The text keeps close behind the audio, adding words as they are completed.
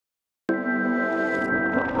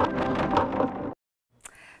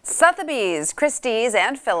Sotheby's, Christie's,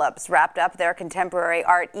 and Phillips wrapped up their contemporary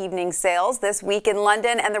art evening sales this week in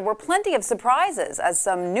London, and there were plenty of surprises as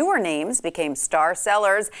some newer names became star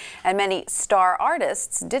sellers and many star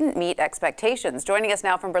artists didn't meet expectations. Joining us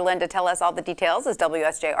now from Berlin to tell us all the details is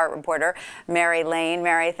WSJ art reporter Mary Lane.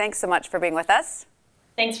 Mary, thanks so much for being with us.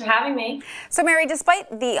 Thanks for having me. So, Mary,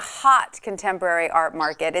 despite the hot contemporary art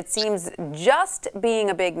market, it seems just being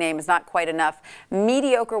a big name is not quite enough.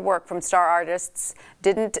 Mediocre work from star artists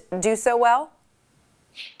didn't do so well?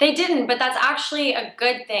 They didn't, but that's actually a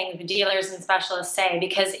good thing, the dealers and specialists say,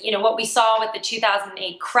 because what we saw with the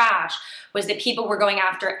 2008 crash was that people were going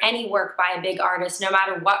after any work by a big artist, no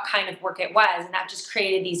matter what kind of work it was, and that just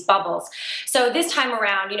created these bubbles. So this time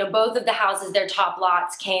around, both of the houses, their top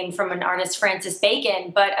lots came from an artist, Francis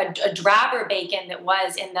Bacon, but a drabber Bacon that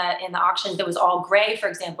was in the auctions that was all gray, for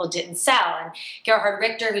example, didn't sell. And Gerhard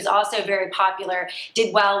Richter, who's also very popular,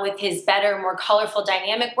 did well with his better, more colorful,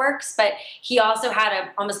 dynamic works, but he also had a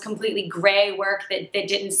almost completely gray work that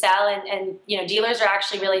didn't sell, and dealers are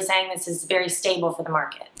actually really saying this is very stable for the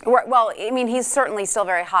market. Well, I mean, he's certainly still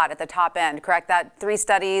very hot at the top end, correct? That 3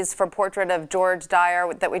 studies for portrait of George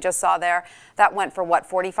Dyer that we just saw there, that went for what,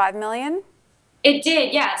 45 million? It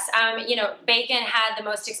did, yes. Bacon had the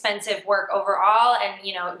most expensive work overall,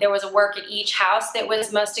 and there was a work at each house that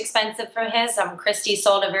was most expensive from his. Christie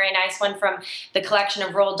sold a very nice one from the collection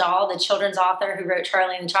of Roald Dahl, the children's author who wrote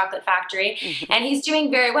Charlie and the Chocolate Factory, and he's doing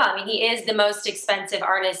very well. I mean, he is the most expensive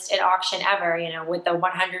artist at auction ever, with the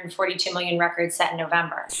 142 million record set in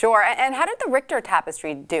November. Sure, and how did the Richter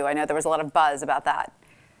tapestry do? I know there was a lot of buzz about that.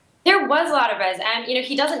 There was a lot of buzz, and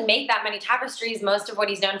he doesn't make that many tapestries. Most of what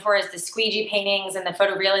he's known for is the squeegee paintings and the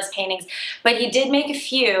photorealist paintings, but he did make a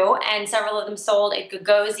few, and several of them sold at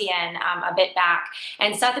Gagosian a bit back.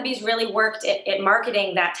 And Sotheby's really worked at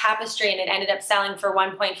marketing that tapestry, and it ended up selling for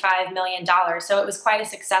 $1.5 million, so it was quite a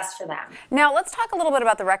success for them. Now let's talk a little bit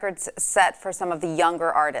about the records set for some of the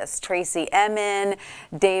younger artists, Tracey Emin,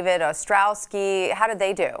 David Ostrowski. How did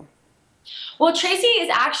they do? Well, Tracey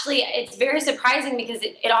is actually, it's very surprising because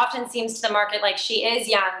it often seems to the market like she is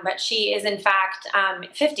young, but she is in fact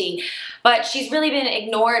 50. But she's really been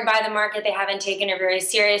ignored by the market. They haven't taken her very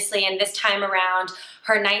seriously. And this time around,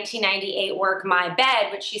 her 1998 work, My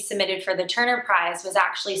Bed, which she submitted for the Turner Prize, was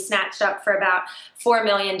actually snatched up for about $4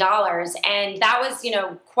 million. And that was,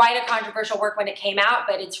 quite a controversial work when it came out,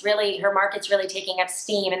 but it's really, her market's really taking up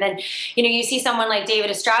steam. And then, you see someone like David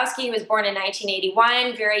Ostrowski, who was born in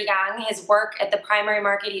 1981, very young. His work at the primary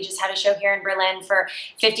market, he just had a show here in Berlin for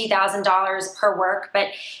 $50,000 per work.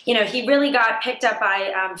 But, he really got picked up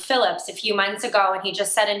by Phillips a few months ago, and he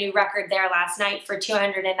just set a new record there last night for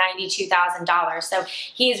 $292,000. So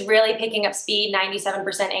he's really picking up speed,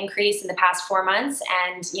 97% increase in the past 4 months,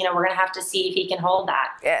 and we're going to have to see if he can hold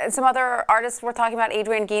that. Some other artists we're talking about,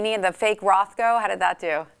 Adrian Guiney and the fake Rothko, how did that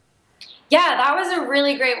do? Yeah, that was a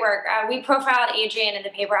really great work. We profiled Adrian in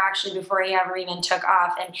the paper actually before he ever even took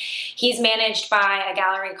off, and he's managed by a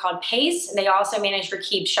gallery called Pace. And they also managed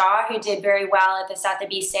Rakib Shah, who did very well at the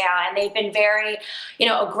Sotheby's sale, and they've been very,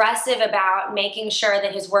 aggressive about making sure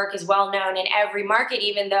that his work is well known in every market,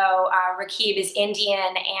 even though Rakib is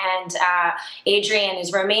Indian and Adrian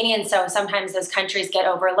is Romanian, so sometimes those countries get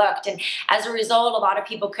overlooked. And as a result, a lot of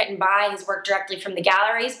people couldn't buy his work directly from the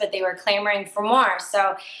galleries, but they were clamoring for more.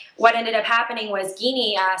 So what ended up happening was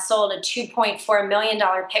Guiney sold a $2.4 million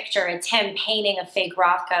picture. It's him painting a fake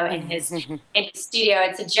Rothko in his studio.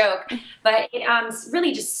 It's a joke, but it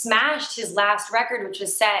really just smashed his last record, which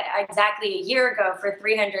was set exactly a year ago for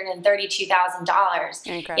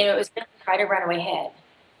 $332,000. It was really quite a runaway hit.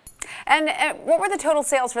 And what were the total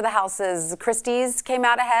sales for the houses? Christie's came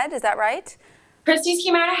out ahead, is that right? Christie's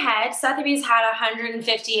came out ahead. Sotheby's had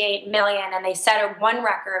 158 million, and they set a world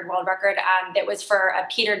record that was for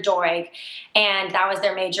Peter Doig, and that was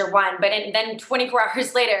their major one. But then 24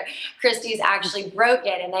 hours later, Christie's actually broke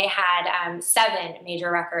it, and they had 7 major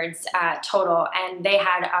records total, and they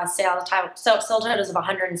had sold totals of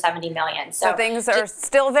 170 million. So things are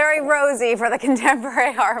still very rosy for the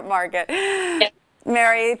contemporary art market. Yeah.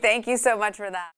 Mary, thank you so much for that.